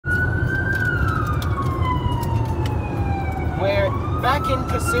in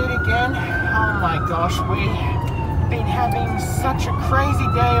pursuit again. Oh my gosh, we've been having such a crazy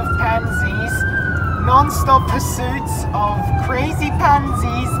day of pansies. Non-stop pursuits of crazy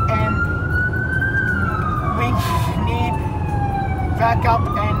pansies, and we need backup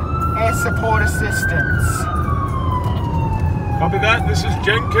and air support assistance. Copy that, this is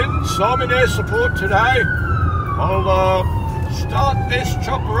Jenkins. I'm in air support today. I'll start this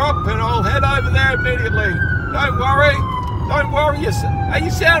chopper up and I'll head over there immediately. Don't worry, you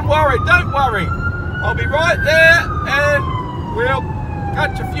sound worried, don't worry. I'll be right there and we'll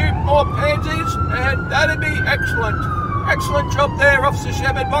catch a few more pansies and that'll be excellent. Excellent job there, Officer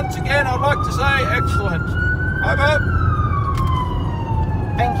Shepard. Once again, I'd like to say excellent. Over.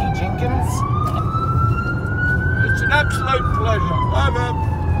 Thank you, Jenkins. It's an absolute pleasure. Over.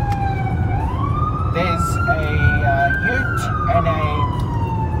 There's a Ute and a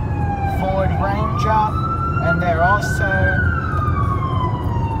Ford Ranger, and there are also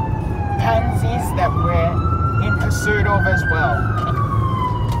pansies that we're in pursuit of as well.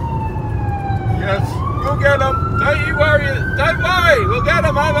 Yes, we'll get them. Don't you worry. Don't worry. We'll get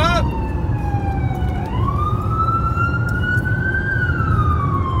them. Over.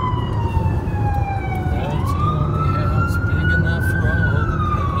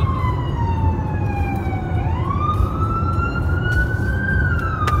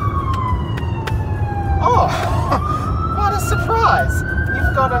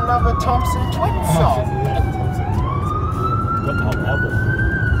 Got another Thompson Twins song. Got the whole album.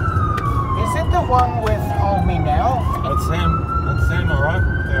 Is it the one with Hold Me Now? That's Sam, alright.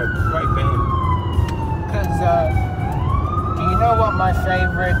 They're a great band. Because, do you know what my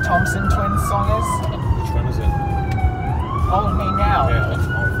favourite Thompson Twins song is? Which one is it? Hold Me Now. Yeah, that's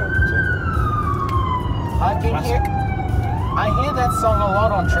my favourite too. I hear that song a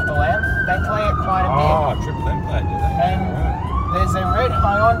lot on Triple M. They play it quite a bit. Oh, Triple M played, do they? And there's a red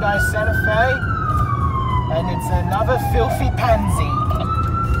Hyundai Santa Fe, and it's another filthy pansy.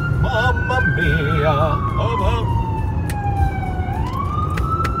 Mamma mia, over.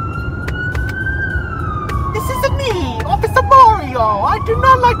 This is me, Officer Mario. I do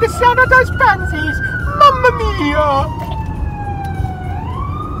not like the sound of those pansies. Mamma mia.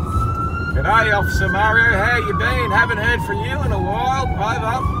 G'day, Officer Mario. How you been? Haven't heard from you in a while.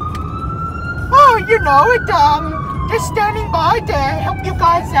 Over. Oh, you know it. Just standing by to help you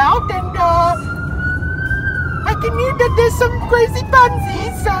guys out, and I can hear that there's some crazy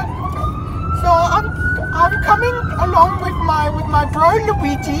pansies, so I'm coming along with my bro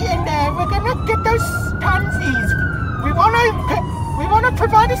Luigi, and we're gonna get those pansies. We wanna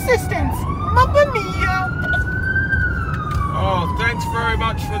provide assistance. Mamma mia! Oh, thanks very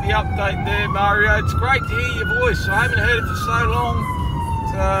much for the update there, Mario. It's great to hear your voice. I haven't heard it for so long.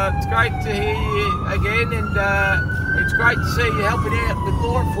 It's great to hear you again, and it's great to see you helping out with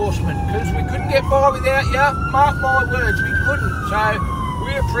law enforcement, because we couldn't get by without you. Mark my words, we couldn't. So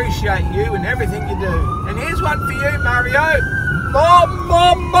we appreciate you and everything you do. And here's one for you, Mario.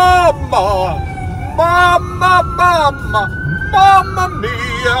 Mama, mama, mama, mama, mamma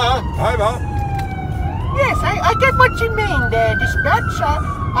mia. Over. Yes, I get what you mean there, Dispatch.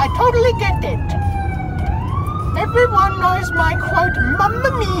 I totally get it. Everyone knows my quote,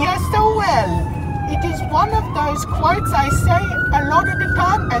 Mamma Mia, so well. It is one of those quotes I say a lot of the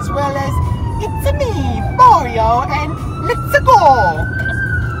time, as well as, it's me, Mario, and let's go.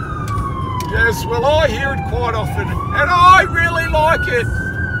 Yes, well, I hear it quite often, and I really like it.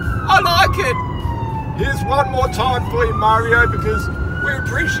 I like it. Here's one more time for you, Mario, because we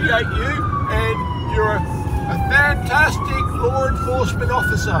appreciate you, and you're a fantastic law enforcement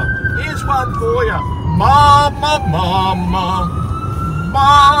officer. Here's one for you. Mama, mama,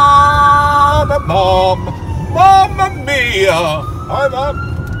 mama, mama, mamma mia. Over.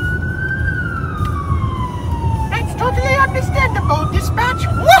 That's totally understandable, Dispatch.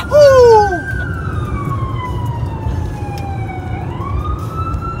 Woohoo!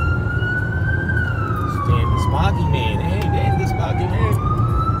 Stand the Sparky Man. Hey, Dan the Sparky Man.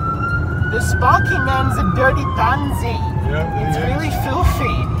 The Sparky Man's a dirty pansy. Yeah, it's really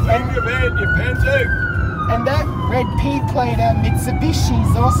filthy. Thank you, man, you pansy. And that red P-plate Mitsubishi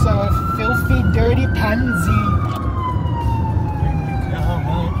is also a filthy, dirty pansy. When you come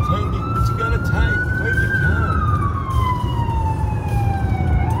home, Tony, what's it gonna take when you come?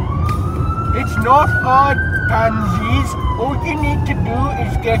 It's not hard, pansies. All you need to do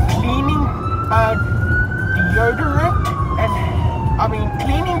is get cleaning deodorant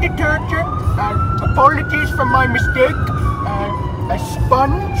cleaning detergent. Apologies for my mistake. A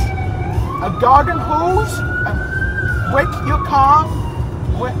sponge. A garden hose, wet your car,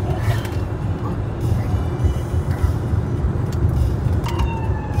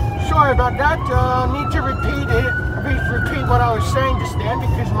 sorry about that. Need to repeat what I was saying just then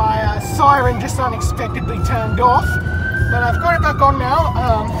because my siren just unexpectedly turned off. But I've got it back on now.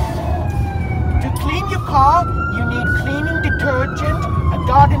 To clean your car, you need cleaning detergent, a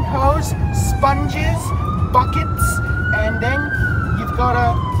garden hose, sponges, buckets, and then you've got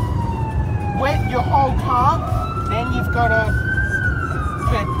to wet your whole car. Then you've got to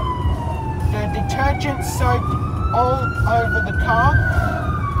put the detergent soap all over the car,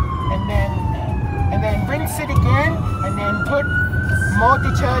 and then rinse it again, and then put more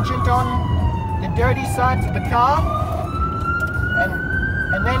detergent on the dirty sides of the car,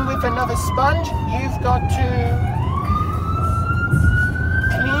 and then with another sponge you've got to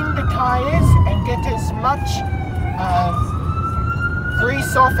clean the tires and get as much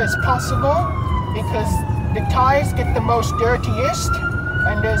grease off as possible, because the tires get the most dirtiest,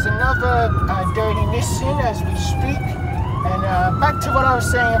 and there's another dirtiness in as we speak. And back to what I was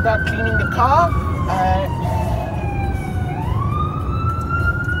saying about cleaning the car.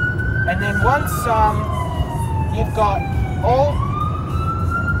 And then once you've got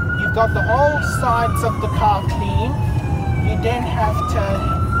the whole sides of the car clean, you then have to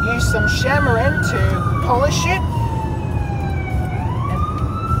use some Shamarin to polish it,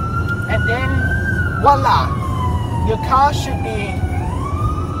 and then voila, your car should be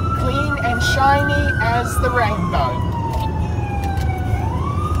clean and shiny as the rainbow.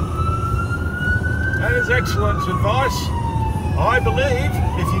 That is excellent advice. I believe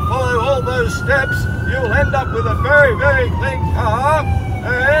if you follow all those steps, you'll end up with a very, very clean car,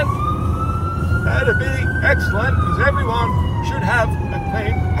 and that'd be excellent because everyone should have a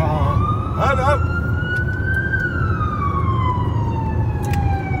clean car. Over.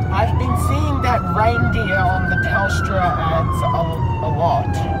 I've been seeing that reindeer on the Telstra ads a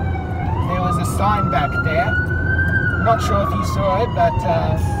lot. There was a sign back there. Not sure if you saw it, but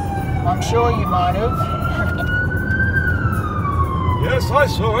I'm sure you might have. Yes, I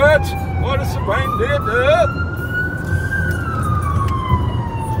saw it. What does the reindeer do?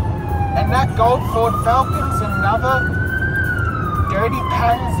 And that gold Ford Falcon's another dirty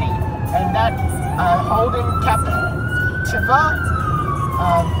pansy. And that Holden Captiva,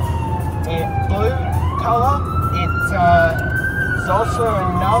 blue colour, it's also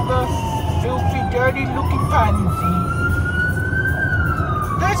another filthy, dirty looking pansy.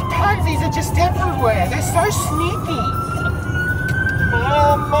 Those pansies are just everywhere. They're so sneaky.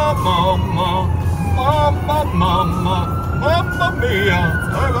 Mama, mama, mama, mama, mamma mia.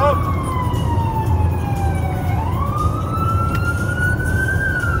 Over.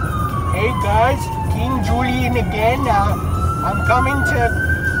 Hey guys, King Julian again. I'm coming to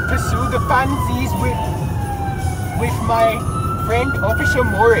pursue the pansies with my friend Officer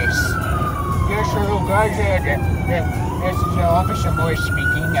Morris. Yes, hello guys. This is Officer Morris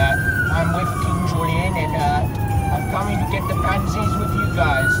speaking. I'm with King Julian, and I'm coming to get the pansies with you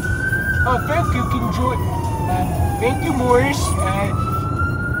guys. Oh, thank you, King Julian. Thank you, Morris.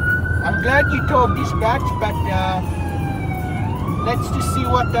 I'm glad you told Dispatch, but let's just see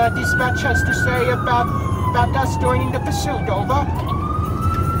what Dispatch has to say about us joining the pursuit. Over.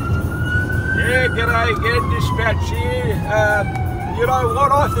 Yeah, g'day again, Dispatch here. You know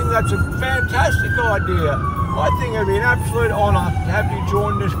what? I think that's a fantastic idea. I think it'd be an absolute honour to have you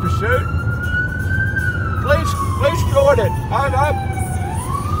join this pursuit. Please join it. Over.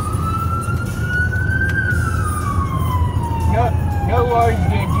 No worries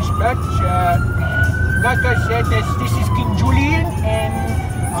there, Dispatch. Like I said, this is King Julian, and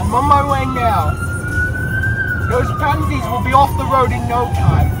I'm on my way now. Those pansies will be off the road in no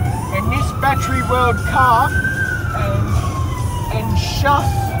time. And this battery world car and Shuff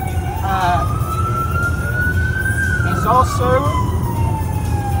is also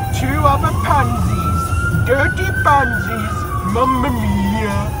 2 other pansies. Dirty pansies, mamma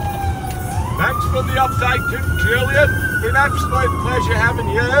mia. Thanks for the update, Julian. It's been an absolute pleasure having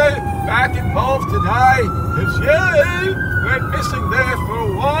you back involved today, because you went missing there for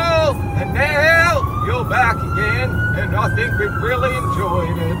a while, and now you're back again, and I think we've really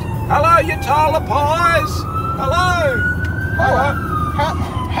enjoyed it. Hello, you Tyler Pies. Hello.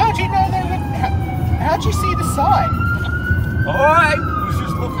 How'd you know they were... How'd you see the sign? I was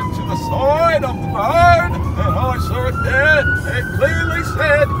just looking to the side of the road, and I saw it there. It clearly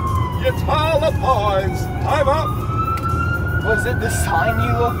said, you Tyler Pies. Over. Was it the sign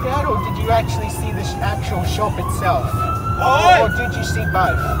you looked at, or did you actually see the actual shop itself? Or did you see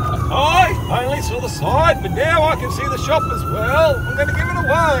both? I only saw the sign, but now I can see the shop as well. I'm going to give it a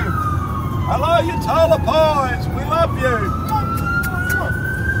wave. Hello, you Tyler Pies. We love you.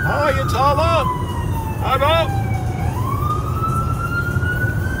 Hi, you Tyler. Over.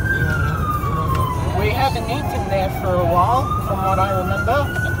 there for a while, from what I remember.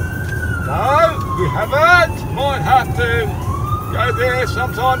 No, we haven't. Might have to go there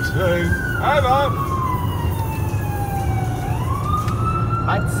sometime soon. Over.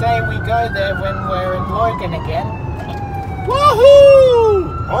 I'd say we go there when we're in Logan again.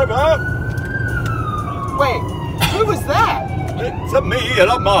 Woohoo! Over. Wait, who was that? It's a me and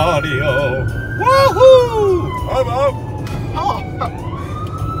a Mario. Woohoo! Over. Oh,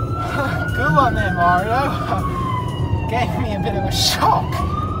 good one there, Mario. Gave me a bit of a shock,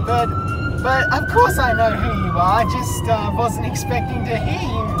 but of course I know who you are. I just wasn't expecting to hear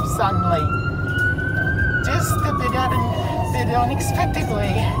you suddenly. Just a bit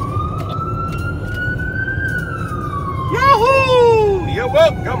unexpectedly. Yahoo! You're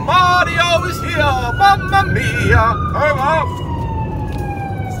welcome, Mario is here. Mamma mia! Over.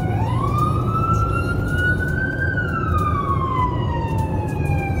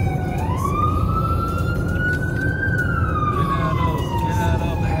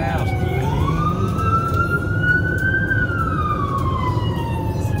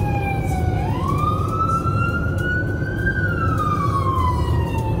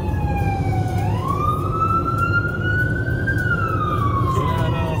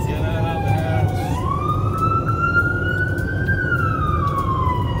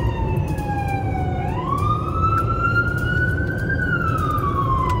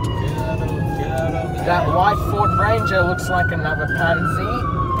 That white Ford Ranger looks like another pansy.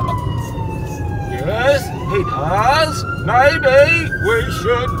 Yes, he does. Maybe we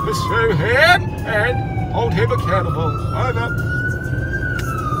should pursue him and hold him accountable. Over.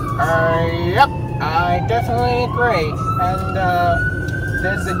 Yep, I definitely agree. And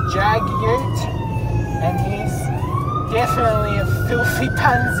there's a Jag Ute, and he's definitely a filthy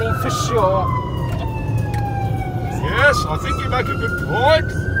pansy for sure. Yes, I think you make a good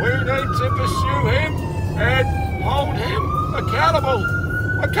point. We need to pursue him and hold him accountable.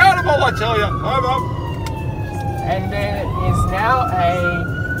 Accountable, I tell you. Over. And there is now a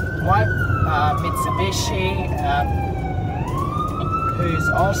white Mitsubishi who's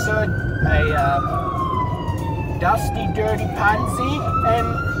also a dusty, dirty pansy,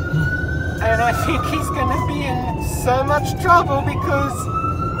 and I think he's going to be in so much trouble because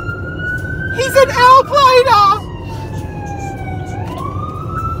he's an L-plater!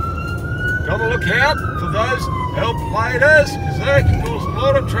 Gotta look out for those L-platers, because they can cause a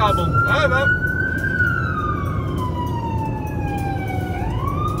lot of trouble. Over.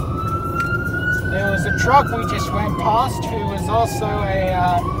 There was a truck we just went past who was also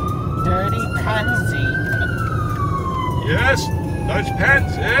a dirty pansy. Yes, those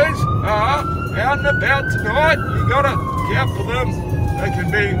pansies are out and about tonight. You gotta look out for them. They can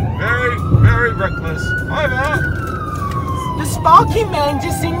be very, very reckless. Over. The Sparky Man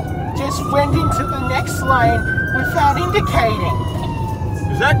just went into the next lane without indicating.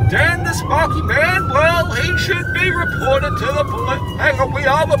 Is that Dan the Sparky Man? Well, he should be reported to the police. Hang on, we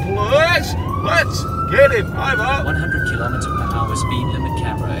are the police. Let's get him. Over. 100 kilometers per hour speed limit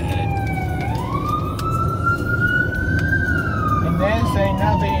camera ahead. And there's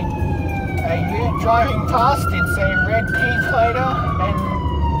another ute driving past. It's a red P-plater, and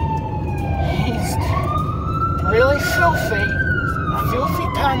he's really filthy. Filthy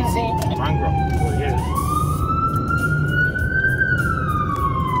pansy. Mongrel. Oh, yes.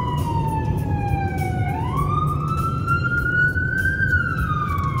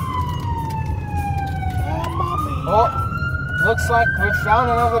 Oh, looks like we've found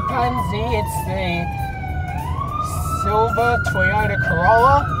another pansy. It's the silver Toyota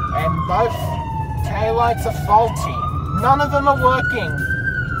Corolla, and both taillights are faulty. None of them are working.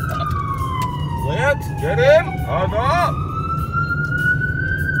 Let's get him. Over.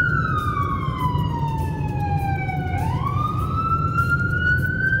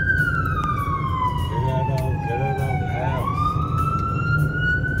 Get out of the house.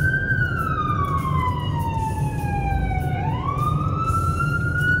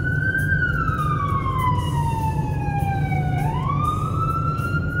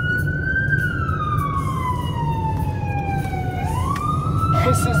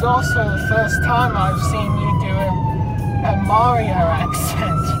 This is also the first time I've seen you do a Mario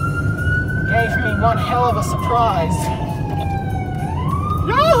accent. Gave me one hell of a surprise.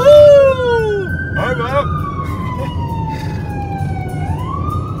 Yahoo! Over.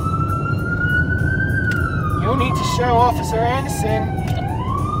 You'll need to show Officer Anderson.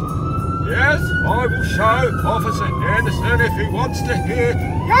 Yes, I will show Officer Anderson if he wants to hear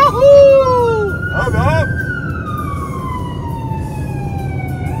Yahoo! Over.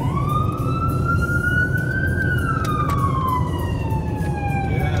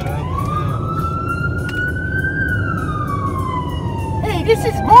 Get out of the house.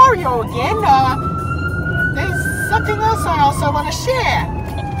 Mario again. There's something else I also want to share.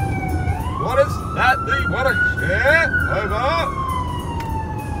 What is that you want to share? Over.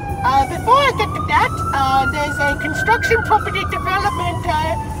 Before I get to that, there's a construction property development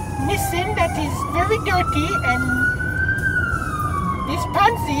Nissan that is very dirty, and this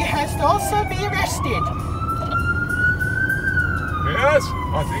pansy has to also be arrested. Yes,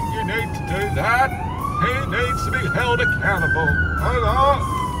 I think you need to do that. He needs to be held accountable. Over.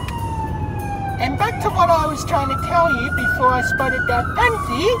 And back to what I was trying to tell you before I spotted that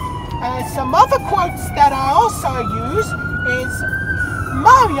pansy, some other quotes that I also use is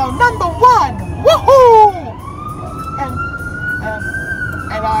Mario number 1, woohoo!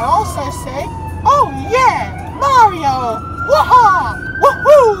 And I also say, oh yeah, Mario, woohoo,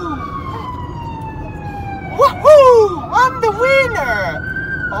 woohoo! Woohoo! I'm the winner!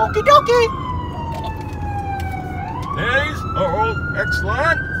 Okie dokie! These are all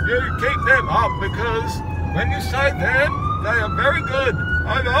excellent. You keep them up because when you say them, they are very good.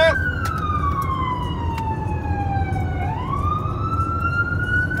 Over.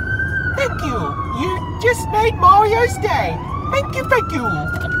 Thank you! You just made Mario's day! Thank you, thank you!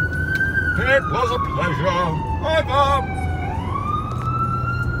 It was a pleasure. Over.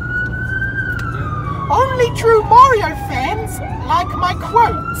 Only true Mario fans like my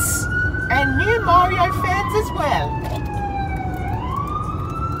quotes, and new Mario fans as well.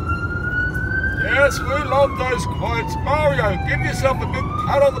 Yes, we love those quotes. Mario, give yourself a big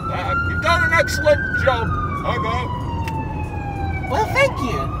pat on the back. You've done an excellent job. Over. Well, thank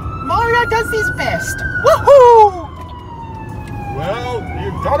you. Mario does his best. Woohoo! Well,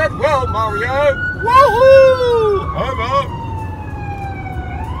 you've done it well, Mario. Woohoo! Over.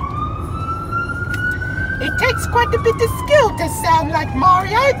 It takes quite a bit of skill to sound like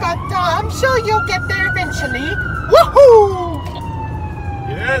Mario, but I'm sure you'll get there eventually. Woohoo!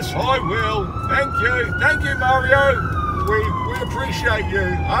 Yes, I will. Thank you. Thank you, Mario. We appreciate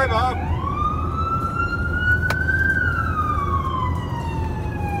you. Over.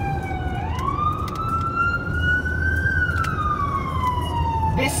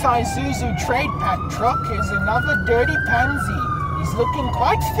 This Isuzu trade pack truck is another dirty pansy. He's looking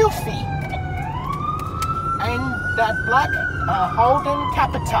quite filthy. And that black Holden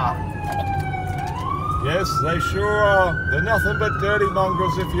Capita. Yes, they sure are. They're nothing but dirty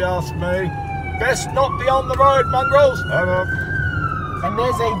mongrels, if you ask me. Best not be on the road, mongrels. Over. And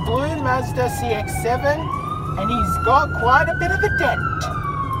there's a blue Mazda CX-7, and he's got quite a bit of a dent.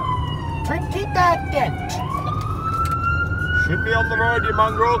 Pretty bad dent. Should be on the road, you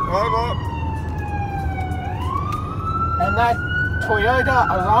mongrel. Over. And that Toyota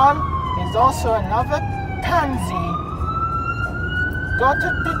Aran is also another pansy. Got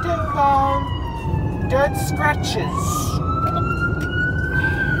a bit of dirt scratches.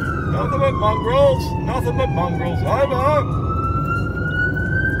 Nothing but mongrels. Nothing but mongrels. Over.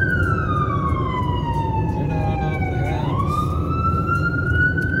 Get out of the house.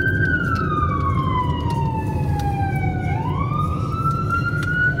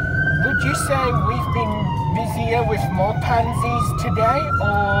 Would you say we've been busier with more pansies today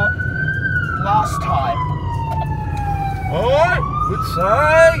or last time? I would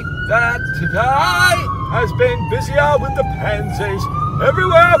say that today has been busier with the pansies.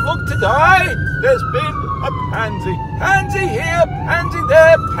 Everywhere I've looked today, there's been a pansy. Pansy here, pansy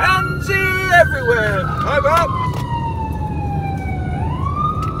there, pansy everywhere. Over.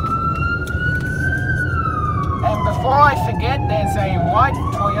 And before I forget, there's a white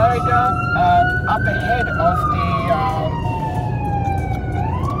Toyota up ahead of the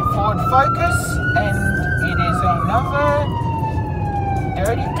Ford Focus, and it is another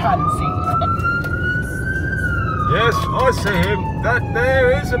dirty pansy. Yes, I see him. That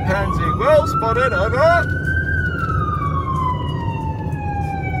there is a pansy. Well spotted. Over.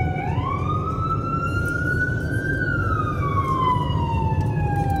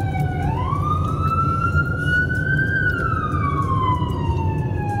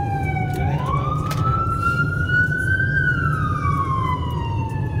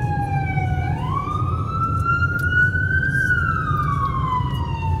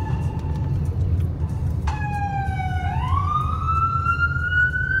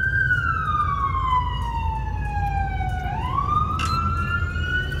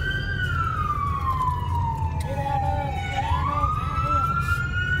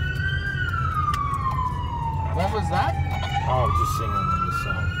 What was that? Oh, just singing the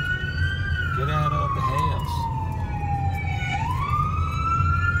song. Get out of the house.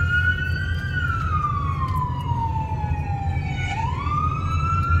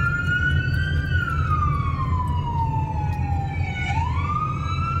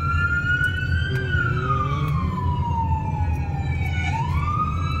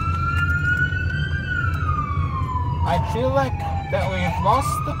 I feel like that we've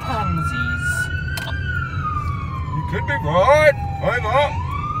lost the Pansies. You could be right. Over.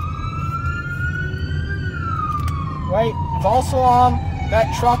 Wait, false alarm.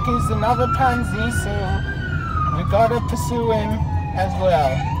 That truck is another Pansy, so we gotta pursue him as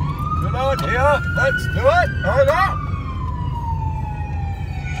well. Good idea. Let's do it. Over.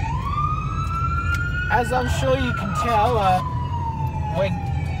 As I'm sure you can tell,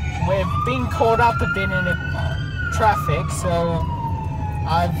 we're being caught up a bit in the traffic, so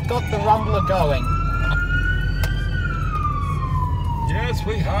I've got the rumbler going. Yes,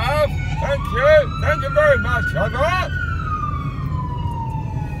 we have. Thank you. Thank you very much. Over.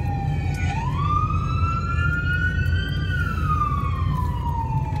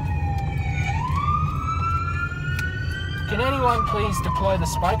 Can anyone please deploy the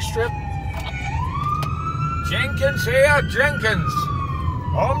spike strip? Jenkins here, Jenkins.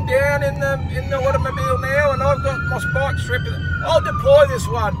 I'm down in the automobile now, and I've got my spike strip. I'll deploy this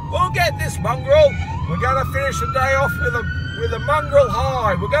one. We'll get this mongrel. We're going to finish the day off with a mongrel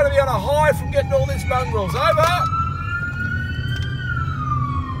high. We're going to be on a high from getting all these mongrels. Over.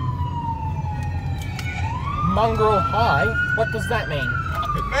 Mongrel high? What does that mean?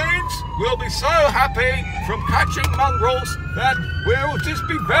 It means we'll be so happy from catching mongrels that we'll just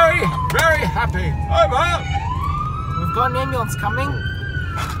be very, very happy. Over. We've got an ambulance coming.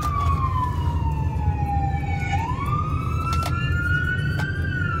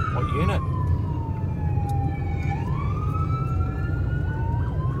 What unit?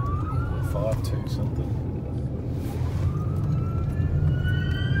 5-2 something.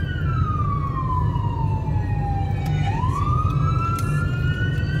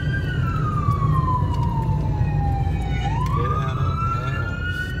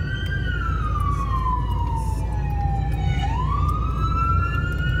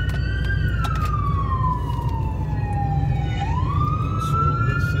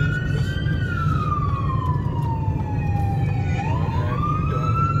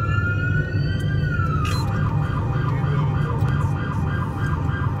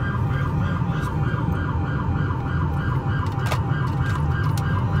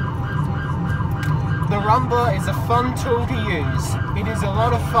 The rumbler is a fun tool to use. It is a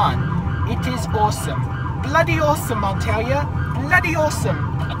lot of fun. It is awesome. Bloody awesome, I'll tell ya. Bloody awesome.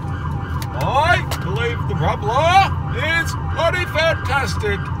 I believe the rumbler is bloody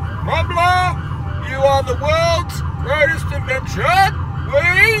fantastic. Rumbler, you are the world's greatest invention.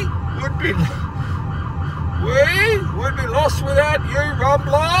 We would be lost without you,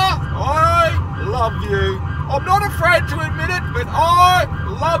 rumbler. I love you. I'm not afraid to admit it, but I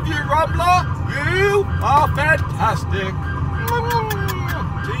love you, rumbler. You are fantastic.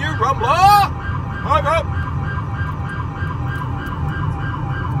 To you, rumbler. Over.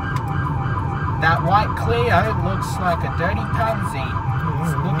 That white Clio looks like a dirty pansy.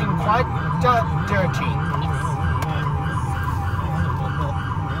 It's looking quite dirty.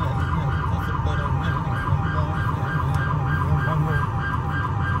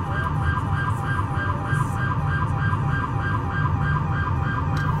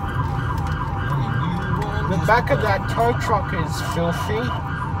 The back of that tow truck is filthy.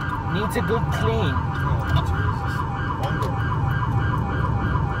 Needs a good clean.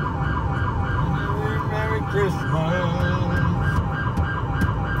 Merry Christmas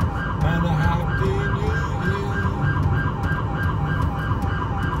and a Happy New Year.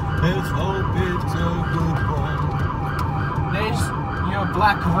 Let's hope it's a good one. There's your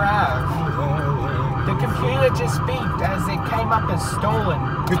black Rav. The computer just beeped as it came up as stolen.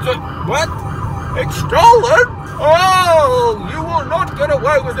 It's a, what? It's stolen? Oh, you will not get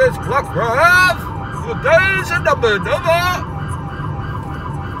away with this, Black Rav. Your days are numbered. Over.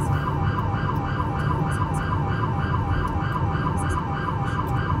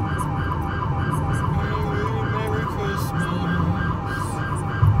 Merry Christmas.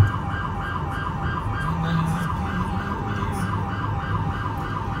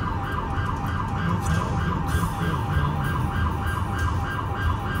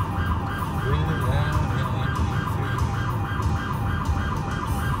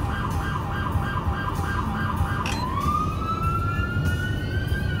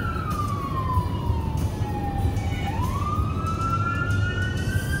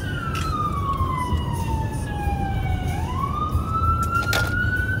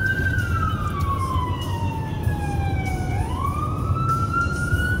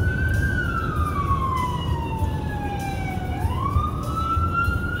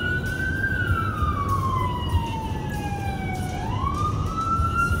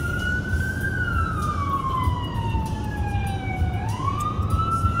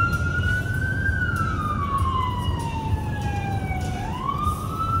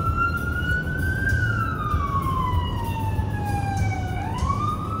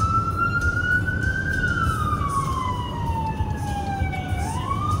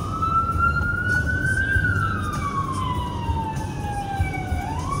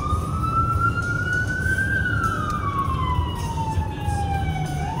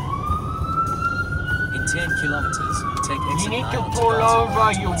 kilometers. Take You exit need 9 to onto pull Gaza over,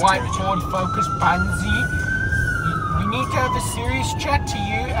 Road you towards white Territory. Ford Focus pansy. We need to have a serious chat to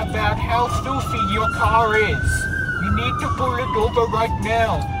you about how filthy your car is. You need to pull it over right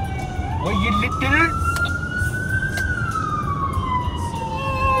now. Will you little?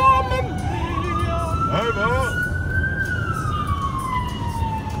 Over.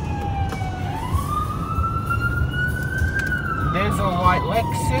 There's a white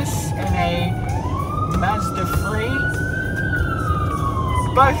Lexus and a Mazda 3.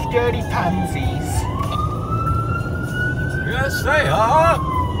 Both dirty pansies. Yes, they are.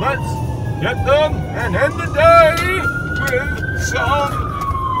 Let's get them and end the day with some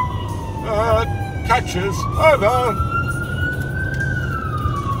catches. Over.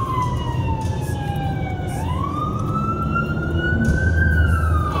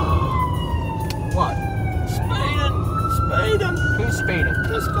 What? Speeding. Who's speeding?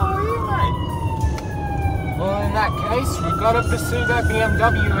 This guy here, mate. Well, in that case, we've got to pursue that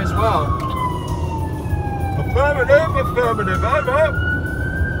BMW as well. Affirmative, over.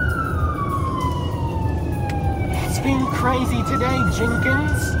 It's been crazy today,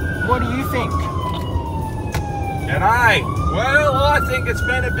 Jenkins. What do you think? G'day. Well, I think it's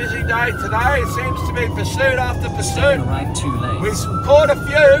been a busy day today. It seems to be pursuit after Stay in pursuit. the right 2 lanes. We've caught a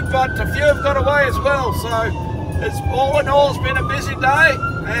few, but a few have got away as well. So, it's all in all, it's been a busy day,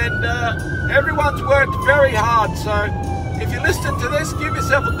 and everyone's worked very hard. So, if you're listening to this, give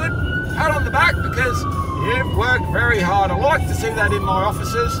yourself a good pat on the back because you've worked very hard. I like to see that in my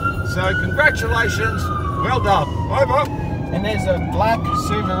offices. So, congratulations. Well done. Over. And there's a black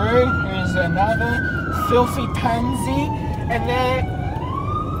Subaru, who's another filthy pansy, and there,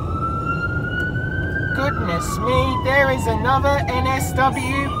 goodness me, there is another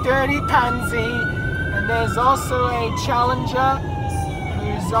NSW dirty pansy, and there's also a Challenger,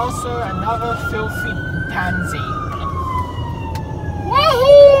 who's also another filthy pansy.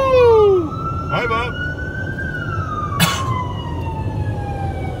 Woohoo! Over.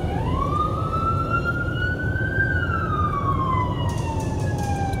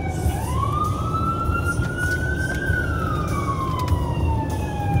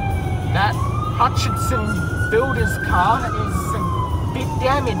 That Hutchinson builder's car is a bit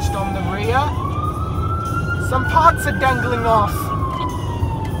damaged on the rear. Some parts are dangling off.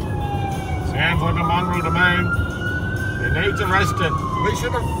 Sounds like a mongrel to me. He needs arrested. We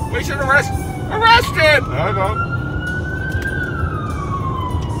should arrest him. Over.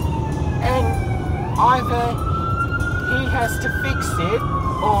 And either he has to fix it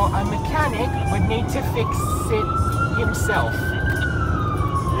or a mechanic would need to fix it himself.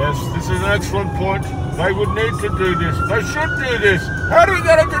 Yes, this is an excellent point. They would need to do this. They should do this. How do we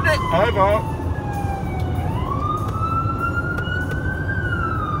get them to do? Over.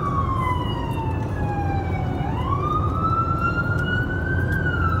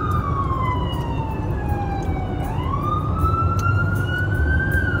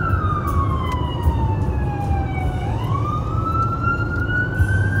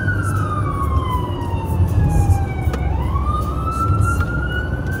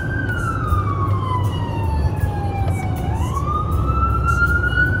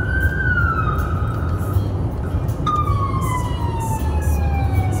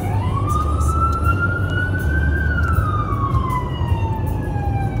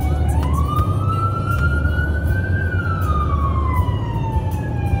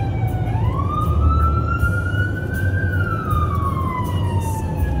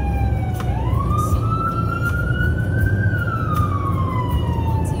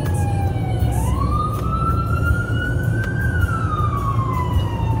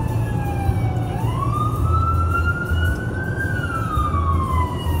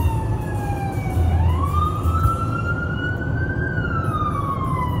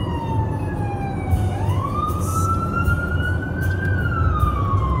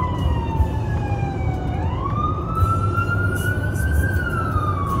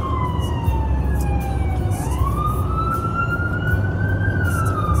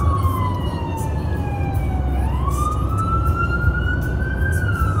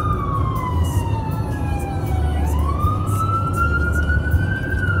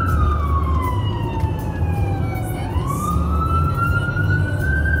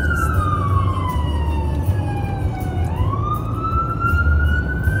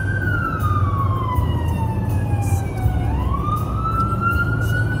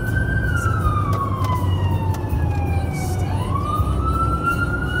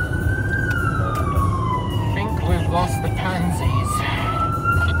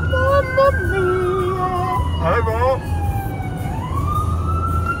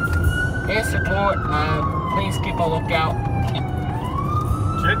 please keep a lookout.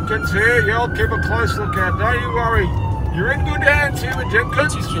 Jenkins here, yeah, I'll keep a close lookout. Don't you worry. You're in good hands here with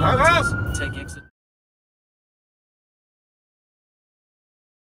Jenkins. 2 kilometers. Take exit.